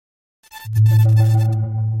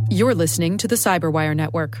You're listening to the Cyberwire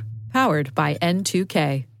Network, powered by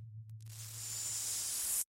N2K.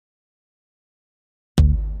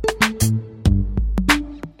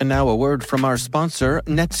 And now a word from our sponsor,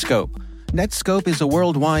 Netskope. Netskope is a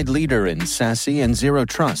worldwide leader in SASE and Zero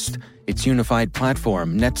Trust. Its unified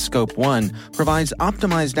platform, Netskope One, provides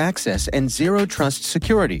optimized access and Zero Trust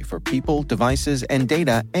security for people, devices, and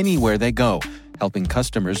data anywhere they go, helping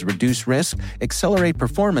customers reduce risk, accelerate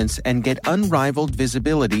performance, and get unrivaled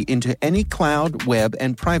visibility into any cloud, web,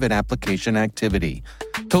 and private application activity.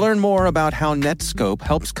 To learn more about how Netskope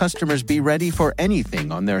helps customers be ready for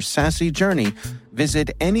anything on their SASE journey, visit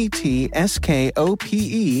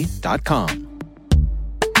netskope.com.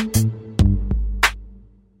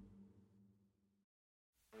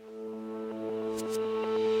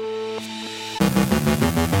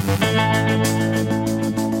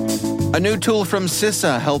 A new tool from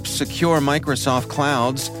CISA helps secure Microsoft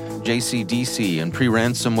clouds, JCDC, and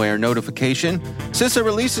pre-ransomware notification. CISA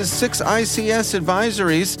releases 6 ICS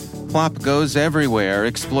advisories. Cl0p goes everywhere,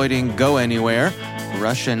 exploiting GoAnywhere.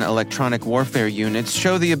 Russian electronic warfare units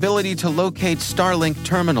show the ability to locate Starlink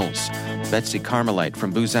terminals. Betsy Carmelite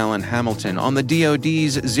from Booz Allen Hamilton on the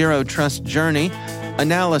DoD's Zero Trust journey.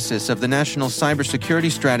 Analysis of the National Cybersecurity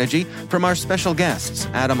Strategy from our special guests,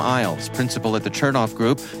 Adam Isles, Principal at the Chertoff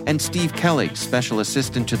Group, and Steve Kelly, Special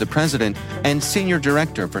Assistant to the President and Senior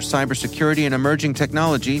Director for Cybersecurity and Emerging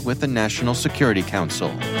Technology with the National Security Council.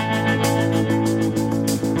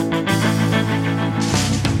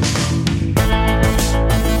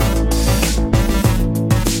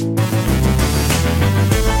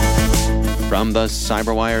 From the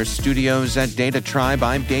Cyberwire studios at Data Tribe,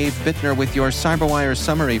 I'm Dave Bittner with your Cyberwire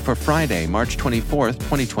summary for Friday, March 24th,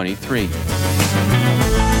 2023.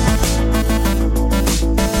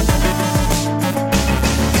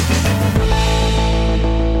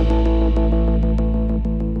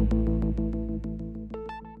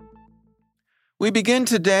 We begin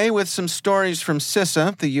today with some stories from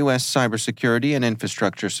CISA, the U.S. Cybersecurity and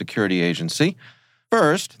Infrastructure Security Agency.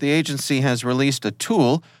 First, the agency has released a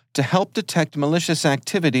tool to help detect malicious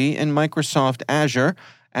activity in Microsoft Azure,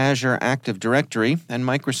 Azure Active Directory, and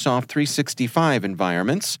Microsoft 365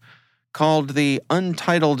 environments. Called the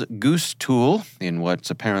Untitled Goose Tool, in what's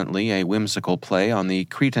apparently a whimsical play on the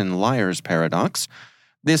Cretan liars paradox,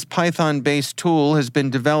 this Python-based tool has been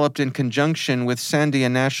developed in conjunction with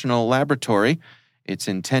Sandia National Laboratory. It's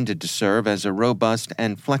intended to serve as a robust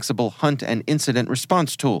and flexible hunt and incident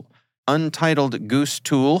response tool. Untitled Goose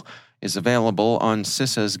Tool is available on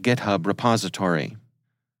CISA's GitHub repository.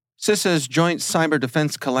 CISA's Joint Cyber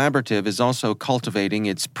Defense Collaborative is also cultivating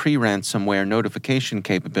its pre-ransomware notification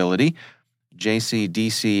capability.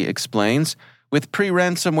 JCDC explains, with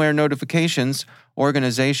pre-ransomware notifications,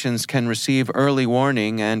 organizations can receive early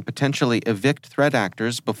warning and potentially evict threat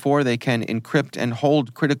actors before they can encrypt and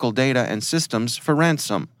hold critical data and systems for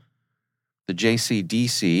ransom. The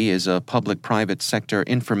JCDC is a public-private sector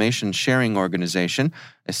information sharing organization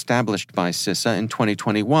established by CISA in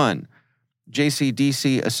 2021.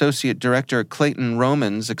 JCDC Associate Director Clayton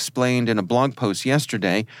Romans explained in a blog post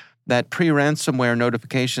yesterday that pre-ransomware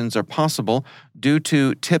notifications are possible due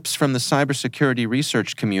to tips from the cybersecurity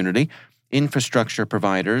research community, infrastructure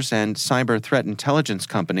providers, and cyber threat intelligence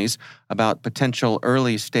companies about potential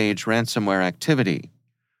early-stage ransomware activity.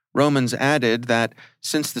 Romans added that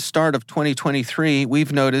since the start of 2023,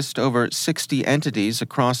 we've noticed over 60 entities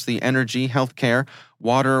across the energy, healthcare,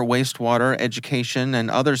 water, wastewater, education,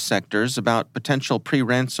 and other sectors about potential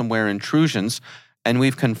pre-ransomware intrusions, and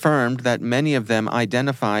we've confirmed that many of them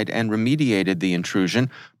identified and remediated the intrusion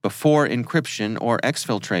before encryption or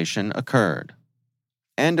exfiltration occurred.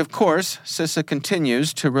 And of course, CISA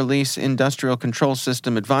continues to release industrial control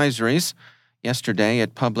system advisories. Yesterday,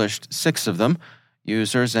 it published 6 of them.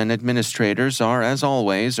 Users and administrators are, as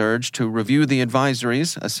always, urged to review the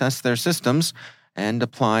advisories, assess their systems, and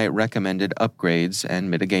apply recommended upgrades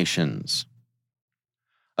and mitigations.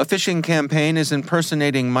 A phishing campaign is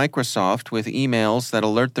impersonating Microsoft with emails that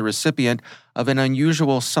alert the recipient of an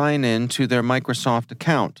unusual sign-in to their Microsoft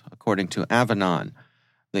account, according to Avanan.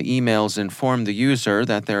 The emails inform the user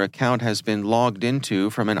that their account has been logged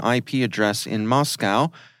into from an IP address in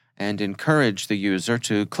Moscow and encourage the user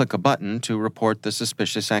to click a button to report the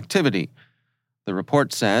suspicious activity. The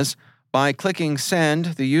report says, by clicking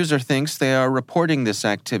send, the user thinks they are reporting this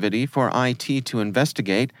activity for IT to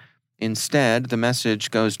investigate. Instead, the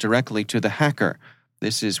message goes directly to the hacker.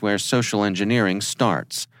 This is where social engineering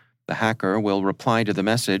starts. The hacker will reply to the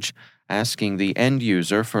message, asking the end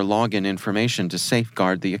user for login information to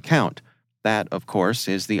safeguard the account. That, of course,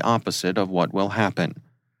 is the opposite of what will happen.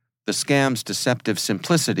 The scam's deceptive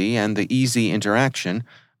simplicity and the easy interaction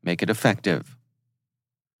make it effective.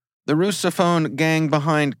 The Russophone gang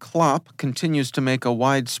behind Cl0p continues to make a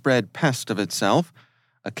widespread pest of itself,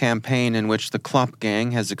 a campaign in which the Cl0p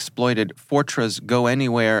gang has exploited Fortra's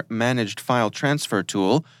GoAnywhere managed file transfer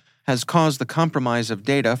tool has caused the compromise of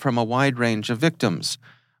data from a wide range of victims.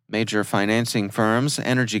 Major financing firms,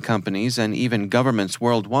 energy companies, and even governments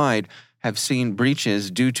worldwide have seen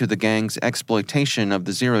breaches due to the gang's exploitation of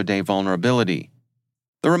the zero-day vulnerability.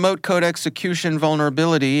 The remote code execution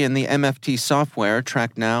vulnerability in the MFT software,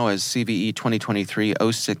 tracked now as CVE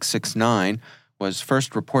 2023-0669, was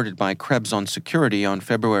first reported by Krebs on Security on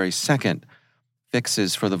February 2nd.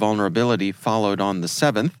 Fixes for the vulnerability followed on the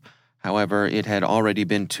 7th. However, it had already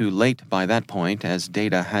been too late by that point as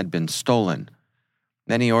data had been stolen.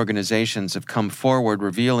 Many organizations have come forward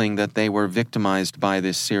revealing that they were victimized by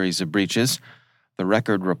this series of breaches. The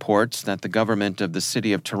record reports that the government of the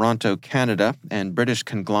City of Toronto, Canada, and British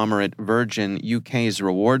conglomerate Virgin UK's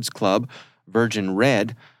rewards club, Virgin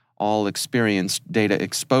Red, all experienced data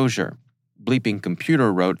exposure. Bleeping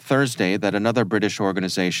Computer wrote Thursday that another British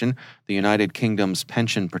organization, the United Kingdom's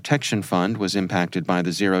Pension Protection Fund, was impacted by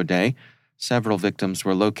the zero-day. Several victims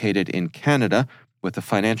were located in Canada, with the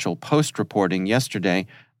Financial Post reporting yesterday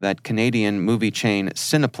that Canadian movie chain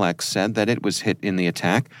Cineplex said that it was hit in the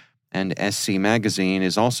attack, and SC Magazine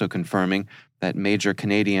is also confirming that major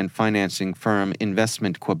Canadian financing firm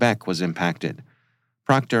Investment Quebec was impacted.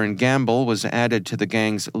 Procter & Gamble was added to the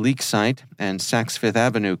gang's leak site, and Saks Fifth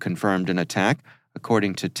Avenue confirmed an attack,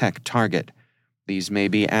 according to Tech Target. These may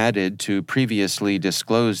be added to previously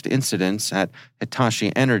disclosed incidents at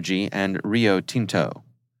Hitachi Energy and Rio Tinto.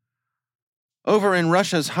 Over in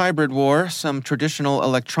Russia's hybrid war, some traditional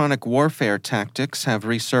electronic warfare tactics have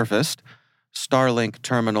resurfaced. Starlink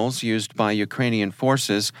terminals used by Ukrainian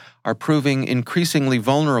forces are proving increasingly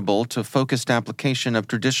vulnerable to focused application of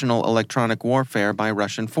traditional electronic warfare by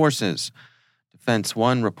Russian forces. Defense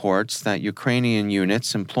One reports that Ukrainian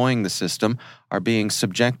units employing the system are being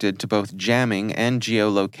subjected to both jamming and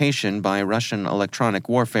geolocation by Russian electronic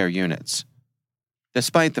warfare units.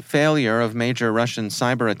 Despite the failure of major Russian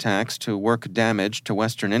cyber attacks to work damage to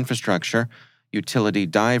Western infrastructure, Utility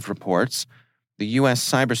Dive reports, the U.S.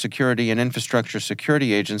 Cybersecurity and Infrastructure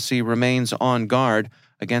Security Agency remains on guard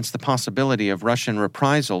against the possibility of Russian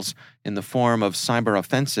reprisals in the form of cyber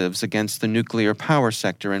offensives against the nuclear power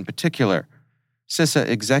sector in particular. CISA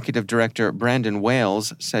Executive Director Brandon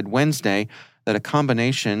Wales said Wednesday that a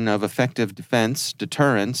combination of effective defense,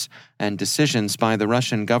 deterrence, and decisions by the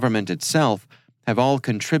Russian government itself have all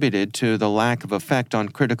contributed to the lack of effect on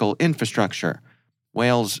critical infrastructure.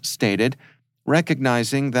 Wales stated,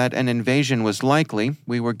 "Recognizing that an invasion was likely,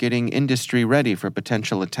 we were getting industry ready for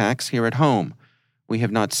potential attacks here at home. We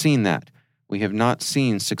have not seen that. We have not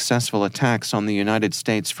seen successful attacks on the United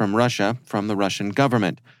States from Russia, from the Russian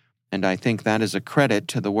government. And I think that is a credit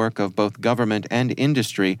to the work of both government and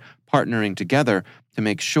industry partnering together to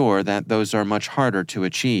make sure that those are much harder to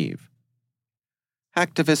achieve."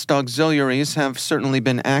 Hacktivist auxiliaries have certainly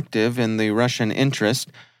been active in the Russian interest,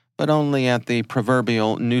 but only at the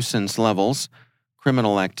proverbial nuisance levels.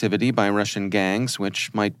 Criminal activity by Russian gangs,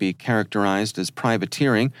 which might be characterized as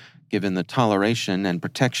privateering, given the toleration and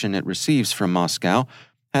protection it receives from Moscow,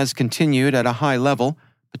 has continued at a high level,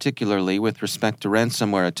 particularly with respect to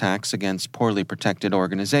ransomware attacks against poorly protected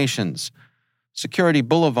organizations. Security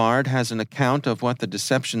Boulevard has an account of what the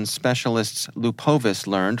deception specialists Lupovis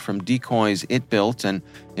learned from decoys it built and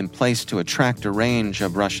emplaced to attract a range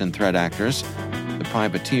of Russian threat actors. The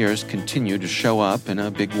privateers continue to show up in a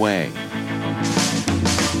big way.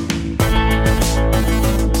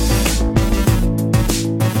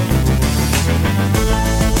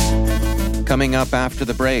 Coming up after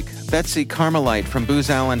the break, Betsy Carmelite from Booz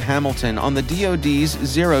Allen Hamilton on the DoD's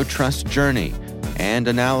Zero Trust journey, and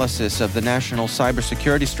analysis of the national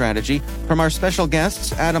cybersecurity strategy from our special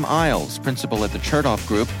guests Adam Isles, principal at the Cl0p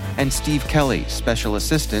Group, and Steve Kelly, special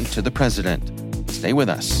assistant to the president. Stay with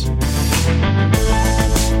us.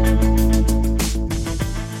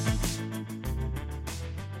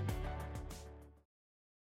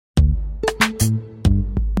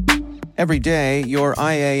 Every day, your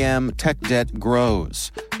IAM tech debt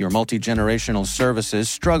grows. Your multi-generational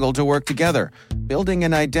services struggle to work together. Building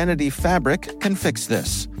an identity fabric can fix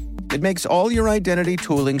this. It makes all your identity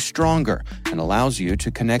tooling stronger and allows you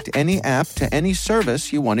to connect any app to any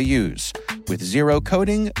service you want to use, with zero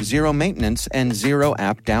coding, zero maintenance, and zero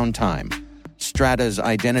app downtime. Strata's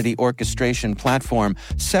identity orchestration platform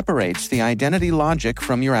separates the identity logic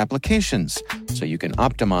from your applications, so you can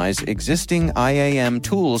optimize existing IAM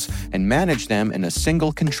tools and manage them in a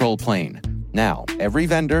single control plane. Now, every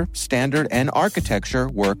vendor, standard, and architecture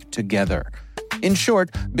work together. In short,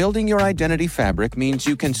 building your identity fabric means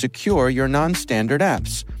you can secure your non-standard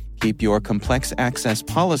apps, keep your complex access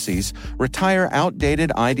policies, retire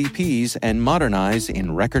outdated IDPs, and modernize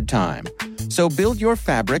in record time. So build your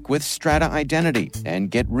fabric with Strata Identity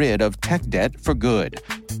and get rid of tech debt for good.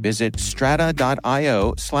 Visit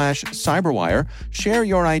strata.io/cyberwire, share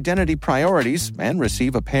your identity priorities, and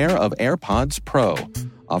receive a pair of AirPods Pro.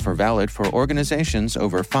 Offer valid for organizations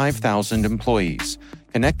over 5,000 employees.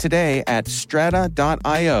 Connect today at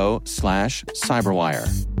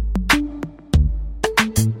strata.io/cyberwire.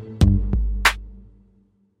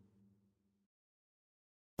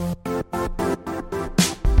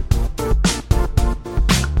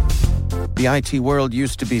 The IT world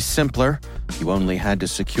used to be simpler. You only had to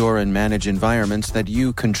secure and manage environments that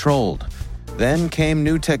you controlled. Then came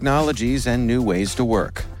new technologies and new ways to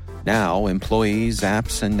work. Now, employees,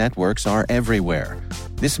 apps, and networks are everywhere.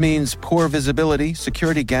 This means poor visibility,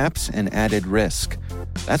 security gaps, and added risk.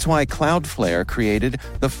 That's why Cloudflare created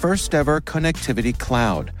the first-ever connectivity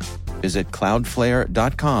cloud. Visit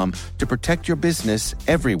cloudflare.com to protect your business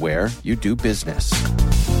everywhere you do business.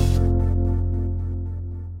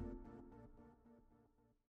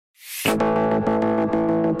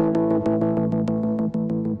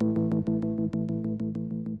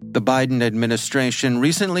 The Biden administration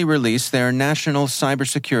recently released their national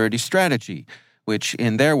cybersecurity strategy, which,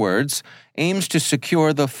 in their words, aims to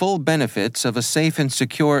secure the full benefits of a safe and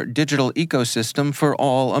secure digital ecosystem for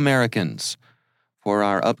all Americans. For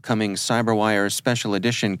our upcoming CyberWire special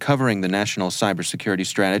edition covering the national cybersecurity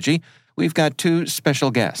strategy, we've got two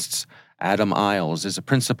special guests. Adam Isles is a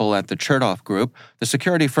principal at the Cl0p Group, the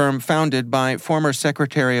security firm founded by former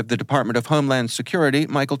Secretary of the Department of Homeland Security,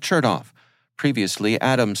 Michael Chertoff. Previously,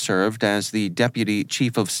 Adam served as the Deputy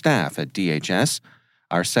Chief of Staff at DHS.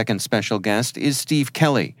 Our second special guest is Steve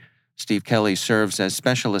Kelly. Steve Kelly serves as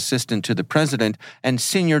Special Assistant to the President and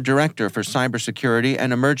Senior Director for Cybersecurity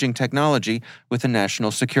and Emerging Technology with the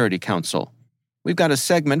National Security Council. We've got a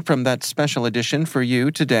segment from that special edition for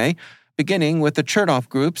you today, beginning with the Chertoff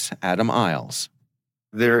Group's Adam Isles.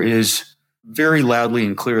 There is very loudly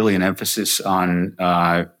and clearly an emphasis on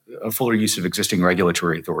a fuller use of existing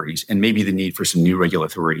regulatory authorities and maybe the need for some new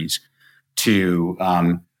regulatory authorities to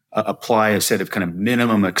apply a set of kind of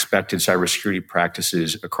minimum expected cybersecurity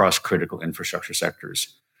practices across critical infrastructure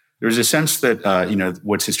sectors. There's a sense that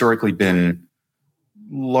what's historically been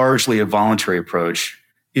largely a voluntary approach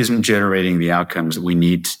isn't generating the outcomes that we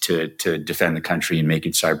need to defend the country and make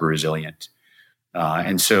it cyber resilient.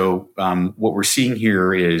 And so what we're seeing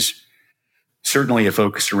here is certainly a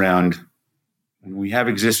focus around when we have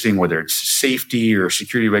existing, whether it's safety or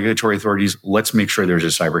security regulatory authorities, let's make sure there's a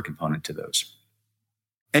cyber component to those.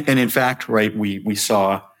 And in fact, right, we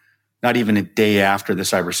saw not even a day after the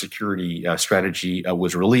cybersecurity strategy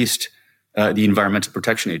was released, the Environmental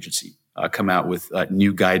Protection Agency come out with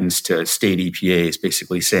new guidance to state EPAs,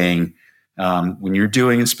 basically saying when you're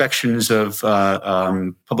doing inspections of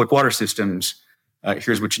public water systems,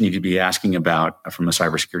 here's what you need to be asking about from a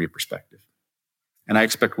cybersecurity perspective. And I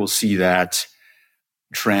expect we'll see that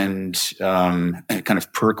trend kind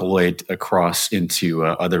of percolate across into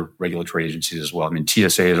other regulatory agencies as well. I mean,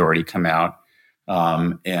 TSA has already come out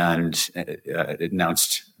and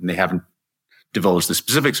announced, and they haven't divulged the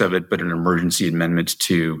specifics of it, but an emergency amendment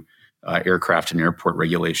to aircraft and airport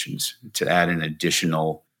regulations to add an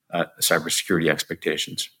additional cybersecurity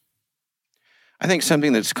expectations. I think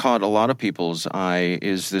something that's caught a lot of people's eye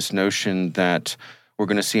is this notion that we're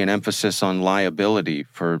going to see an emphasis on liability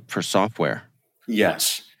for software.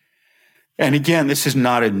 Yes. And again, this is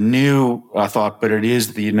not a new thought, but it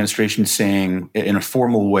is the administration saying in a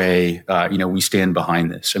formal way, we stand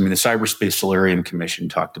behind this. I mean, the Cyberspace Solarium Commission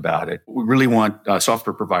talked about it. We really want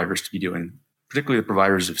software providers to be doing, particularly the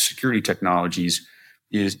providers of security technologies,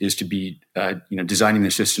 is to be designing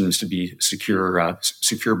their systems to be secure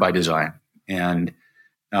by design, and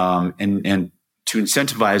to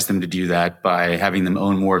incentivize them to do that by having them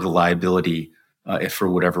own more of the liability if for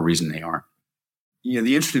whatever reason they aren't. The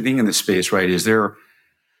interesting thing in this space, right, is there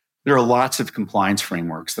are lots of compliance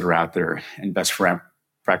frameworks that are out there and best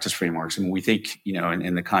practice frameworks. And we think,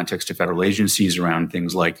 in the context of federal agencies around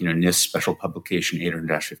things like, NIST Special Publication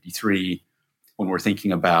 800-53, when we're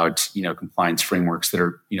thinking about, compliance frameworks that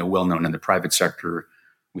are, well known in the private sector,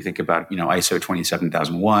 we think about, ISO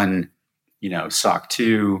 27001, SOC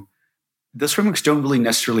 2. Those frameworks don't really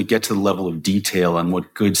necessarily get to the level of detail on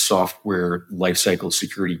what good software lifecycle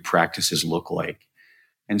security practices look like.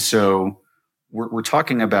 And so we're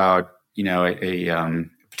talking about, a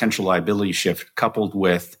potential liability shift coupled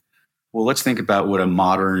with well, let's think about what a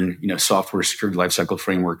modern, software security lifecycle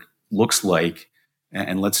framework looks like,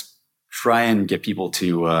 and let's try and get people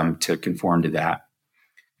to conform to that.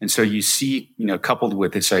 And so you see, coupled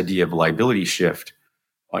with this idea of liability shift,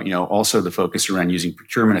 also the focus around using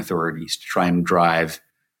procurement authorities to try and drive,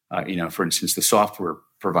 for instance, the software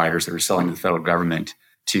providers that are selling to the federal government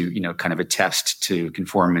to, kind of attest to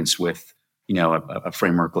conformance with, a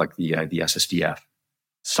framework like the SSDF.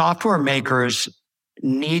 Software makers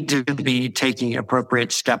need to be taking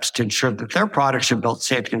appropriate steps to ensure that their products are built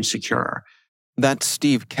safe and secure. That's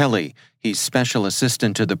Steve Kelly. He's Special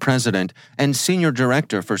Assistant to the President and Senior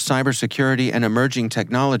Director for Cybersecurity and Emerging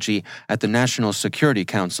Technology at the National Security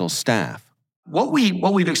Council staff. What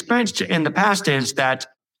we've experienced in the past is that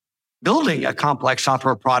building a complex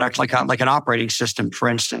software product like an operating system, for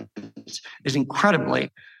instance, is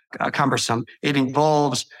incredibly cumbersome. It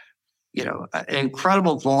involves an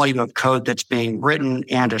incredible volume of code that's being written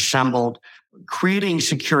and assembled. Creating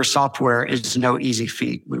secure software is no easy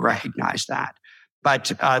feat. We recognize that.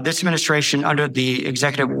 But this administration, under the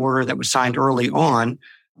executive order that was signed early on,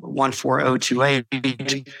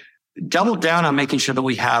 14028, doubled down on making sure that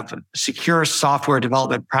we have secure software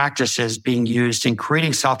development practices being used in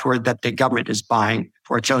creating software that the government is buying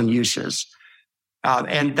for its own uses.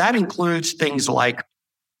 And that includes things like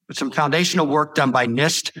some foundational work done by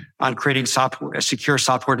NIST on creating secure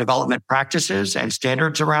software development practices and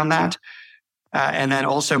standards around that. And then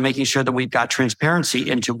also making sure that we've got transparency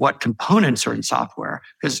into what components are in software.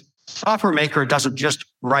 Because software maker doesn't just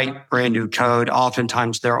write brand new code.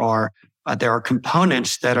 Oftentimes there are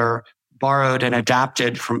components that are borrowed and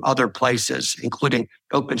adapted from other places, including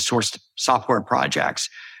open source software projects.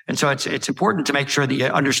 And so it's important to make sure that you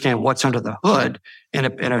understand what's under the hood in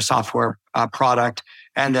a software product,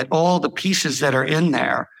 and that all the pieces that are in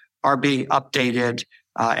there are being updated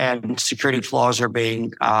and security flaws are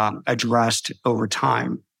being addressed over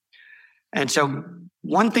time. And so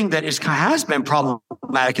one thing that has been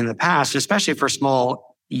problematic in the past, especially for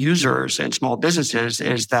small users and small businesses,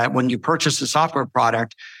 is that when you purchase a software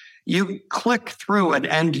product, you click through an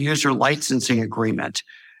end user licensing agreement,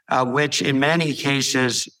 which in many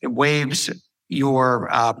cases waives your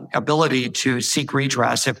ability to seek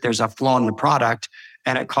redress if there's a flaw in the product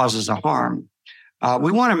and it causes a harm.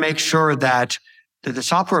 We want to make sure that the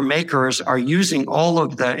software makers are using all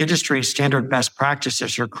of the industry standard best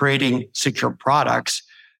practices for creating secure products,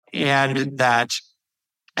 and that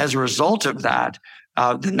as a result of that,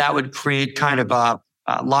 then that would create kind of a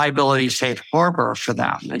liability safe harbor for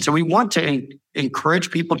them. And so we want to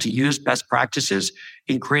encourage people to use best practices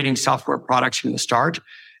in creating software products from the start,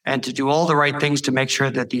 and to do all the right things to make sure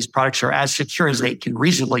that these products are as secure as they can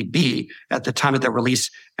reasonably be at the time of their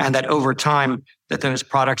release, and that over time that those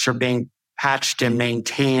products are being patched and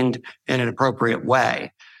maintained in an appropriate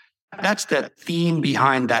way. That's the theme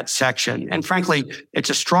behind that section. And frankly, it's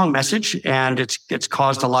a strong message, and it's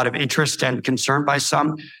caused a lot of interest and concern by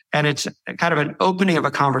some. And it's kind of an opening of a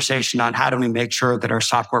conversation on how do we make sure that our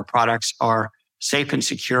software products are safe and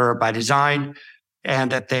secure by design,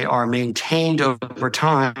 and that they are maintained over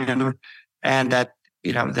time, and that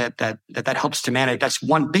that helps to manage. That's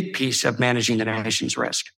one big piece of managing the nation's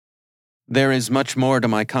risk. There is much more to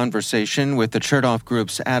my conversation with the Chertoff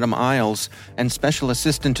Group's Adam Isles and Special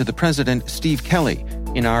Assistant to the President, Steve Kelly,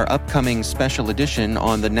 in our upcoming special edition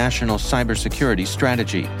on the National Cybersecurity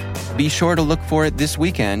Strategy. Be sure to look for it this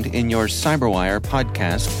weekend in your CyberWire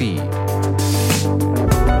podcast feed.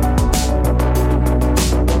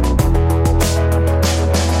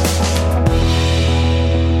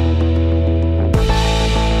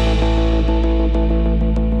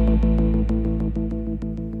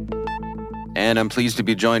 And I'm pleased to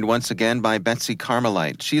be joined once again by Betsy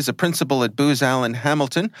Carmelite. She's a principal at Booz Allen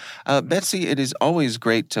Hamilton. Betsy, it is always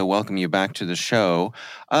great to welcome you back to the show.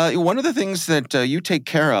 One of the things that you take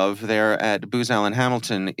care of there at Booz Allen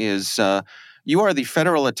Hamilton is you are the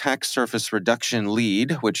Federal Attack Surface Reduction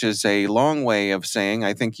Lead, which is a long way of saying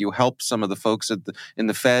I think you help some of the folks in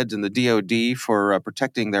the Fed and the DoD for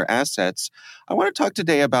protecting their assets. I want to talk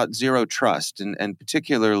today about Zero Trust and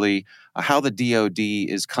particularly how the DoD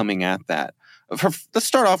is coming at that. Let's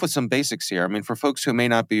start off with some basics here. I mean, for folks who may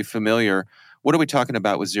not be familiar, what are we talking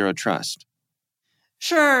about with Zero Trust?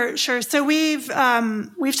 Sure. So we've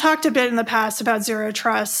talked a bit in the past about Zero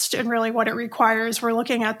Trust and really what it requires. We're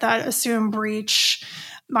looking at that assume breach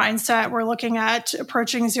mindset. We're looking at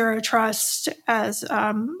approaching Zero Trust as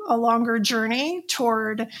a longer journey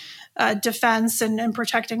toward defense and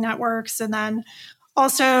protecting networks, and then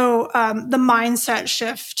also the mindset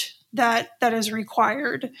shift that is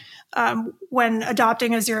required when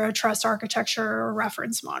adopting a Zero Trust architecture or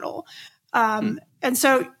reference model. And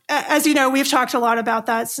so, as you know, we've talked a lot about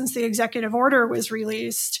that since the executive order was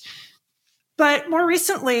released. But more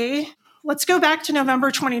recently, let's go back to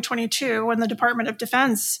November 2022 when the Department of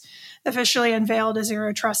Defense officially unveiled a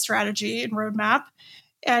zero trust strategy and roadmap.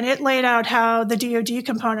 And it laid out how the DoD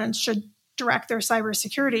components should direct their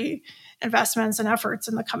cybersecurity investments and efforts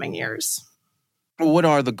in the coming years. What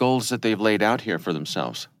are the goals that they've laid out here for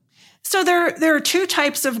themselves? So there are two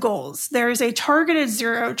types of goals. There's a targeted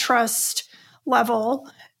zero trust level.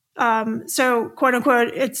 So, quote unquote,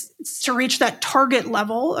 it's to reach that target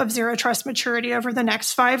level of zero trust maturity over the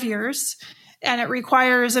next 5 years. And it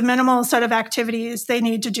requires a minimal set of activities they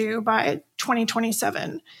need to do by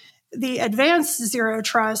 2027. The advanced zero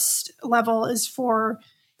trust level is for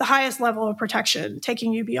the highest level of protection,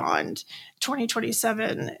 taking you beyond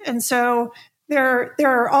 2027. And so there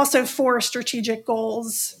are also 4 strategic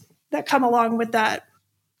goals that come along with that.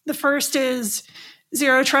 The first is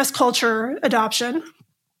zero trust culture adoption.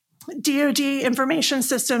 DoD information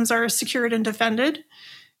systems are secured and defended.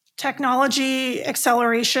 Technology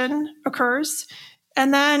acceleration occurs.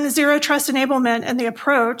 And then zero trust enablement and the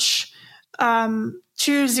approach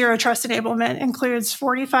to zero trust enablement includes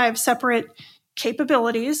 45 separate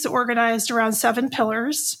capabilities organized around 7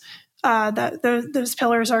 pillars. Those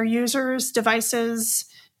pillars are users, devices,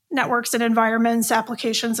 networks and environments,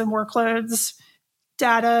 applications and workloads,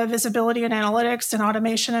 data, visibility and analytics, and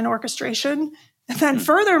automation and orchestration. And then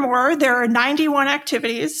furthermore, there are 91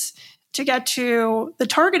 activities to get to the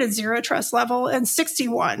targeted zero trust level and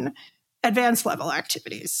 61 advanced level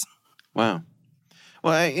activities. Wow.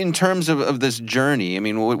 Well, in terms of this journey, I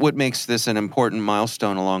mean, what makes this an important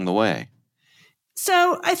milestone along the way?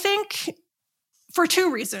 So I think for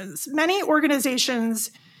 2 reasons. Many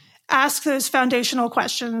organizations ask those foundational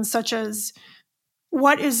questions such as,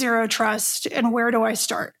 what is zero trust and where do I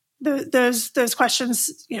start? Those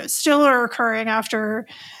questions, still are occurring after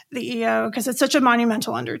the EO because it's such a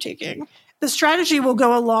monumental undertaking. The strategy will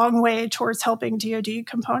go a long way towards helping DoD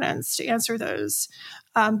components to answer those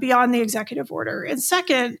beyond the executive order. And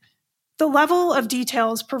second, the level of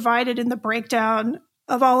details provided in the breakdown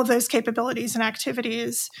of all of those capabilities and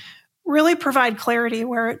activities really provide clarity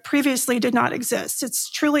where it previously did not exist. It's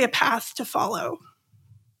truly a path to follow.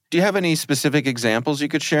 Do you have any specific examples you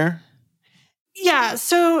could share? Yeah.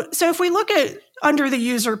 So if we look at under the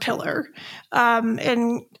user pillar,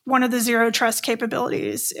 in one of the zero trust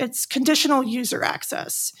capabilities, it's conditional user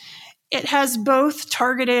access. It has both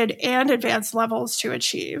targeted and advanced levels to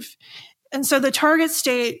achieve. And so the target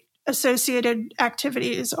state associated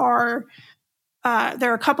activities are,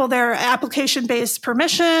 there are a couple there, application-based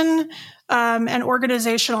permission and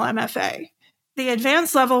organizational MFA. The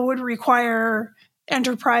advanced level would require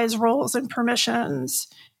enterprise roles and permissions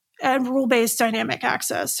and rule-based dynamic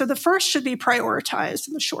access. So the first should be prioritized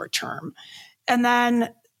in the short term. And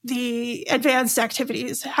then the advanced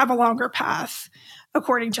activities have a longer path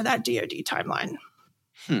according to that DoD timeline.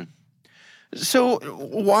 So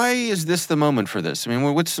why is this the moment for this? I mean,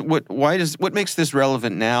 what makes this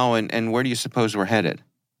relevant now, and where do you suppose we're headed?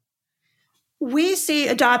 We see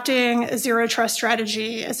adopting a zero trust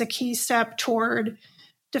strategy as a key step toward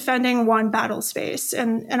defending one battle space.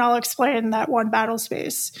 And I'll explain that one battle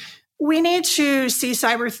space. We need to see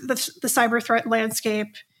the cyber threat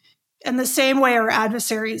landscape in the same way our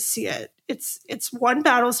adversaries see it. It's one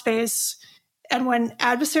battle space. And when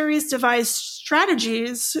adversaries devise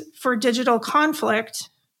strategies for digital conflict,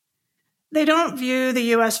 they don't view the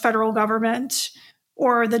U.S. federal government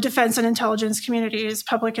or the defense and intelligence communities,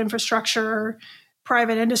 public infrastructure,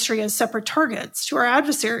 private industry as separate targets. To our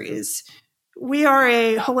adversaries, we are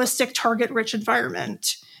a holistic, target-rich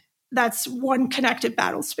environment that's one connected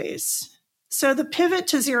battle space. So the pivot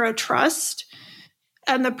to zero trust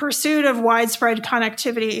and the pursuit of widespread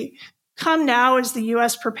connectivity come now as the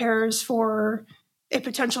U.S. prepares for a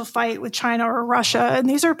potential fight with China or Russia. And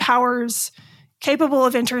these are powers capable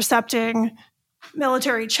of intercepting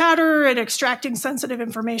military chatter and extracting sensitive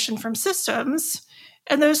information from systems.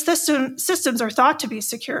 And those systems are thought to be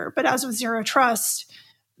secure. But as with zero trust,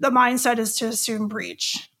 the mindset is to assume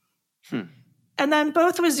breach. And then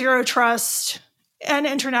both with zero trust and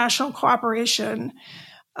international cooperation,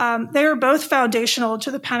 they are both foundational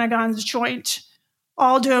to the Pentagon's joint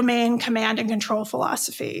all-domain command and control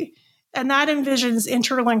philosophy. And that envisions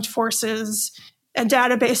interlinked forces and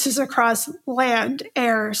databases across land,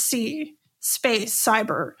 air, sea, space,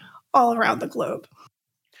 cyber, all around the globe.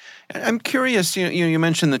 I'm curious, you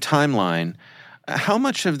mentioned the timeline. How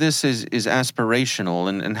much of this is aspirational,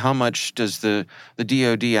 and how much does the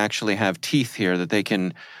DoD actually have teeth here that they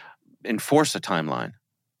can enforce a timeline?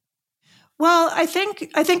 Well, I think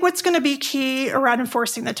what's going to be key around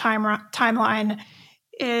enforcing the timeline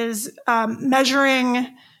is measuring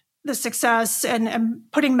the success and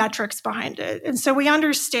putting metrics behind it. And so we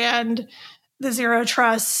understand the Zero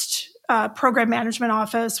Trust Program Management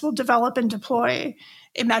Office will develop and deploy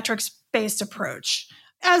a metrics-based approach,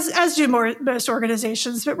 as do most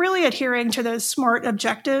organizations, but really adhering to those SMART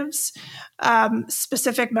objectives,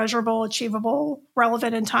 specific, measurable, achievable,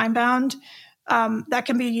 relevant, and time-bound, that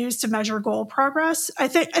can be used to measure goal progress. I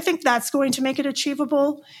think that's going to make it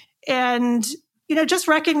achievable. And, just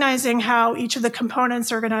recognizing how each of the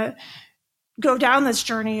components are going to go down this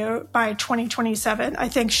journey by 2027. I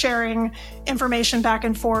think sharing information back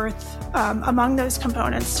and forth among those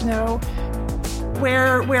components to know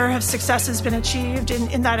where have successes been achieved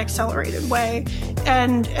in that accelerated way,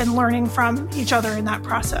 and learning from each other in that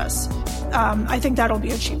process. I think that'll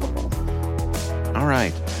be achievable. All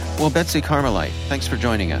right. Well, Betsy Carmelite, thanks for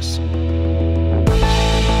joining us.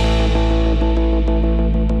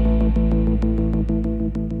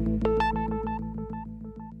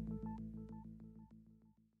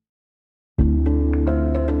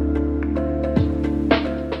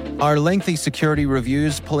 Are lengthy security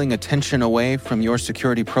reviews pulling attention away from your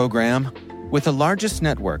security program? With the largest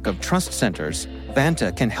network of trust centers,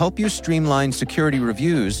 Vanta can help you streamline security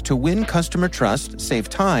reviews to win customer trust, save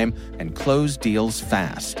time, and close deals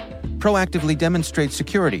fast. Proactively demonstrate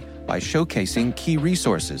security by showcasing key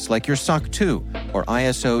resources like your SOC 2 or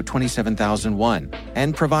ISO 27001,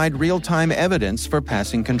 and provide real-time evidence for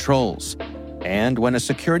passing controls. And when a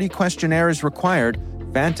security questionnaire is required,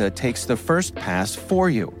 Vanta takes the first pass for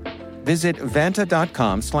you. Visit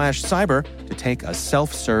vanta.com/cyber to take a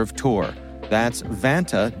self-serve tour. That's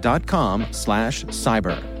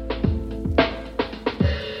vanta.com/cyber.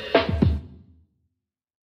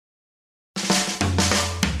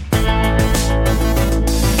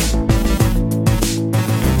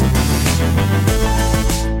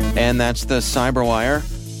 And that's the Cyberwire.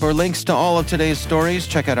 For links to all of today's stories,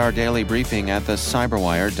 check out our daily briefing at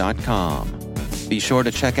thecyberwire.com. Be sure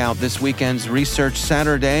to check out this weekend's Research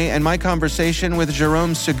Saturday and my conversation with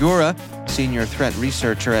Jerome Segura, Senior Threat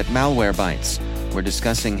Researcher at Malwarebytes. We're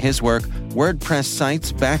discussing his work, WordPress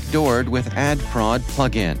sites backdoored with ad fraud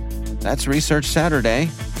plugin. That's Research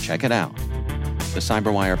Saturday. Check it out. The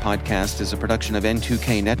Cyberwire podcast is a production of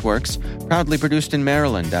N2K Networks, proudly produced in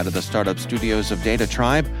Maryland out of the startup studios of Data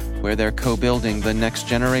Tribe, where they're co-building the next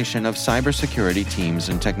generation of cybersecurity teams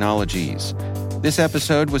and technologies. This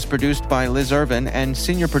episode was produced by Liz Irvin and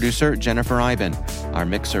senior producer Jennifer Iben. Our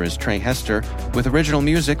mixer is Trey Hester, with original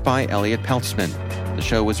music by Elliot Peltzman. The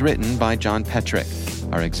show was written by John Petrick.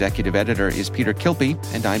 Our executive editor is Peter Cl0p,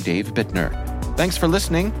 and I'm Dave Bittner. Thanks for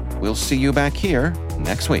listening. We'll see you back here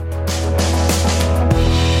next week.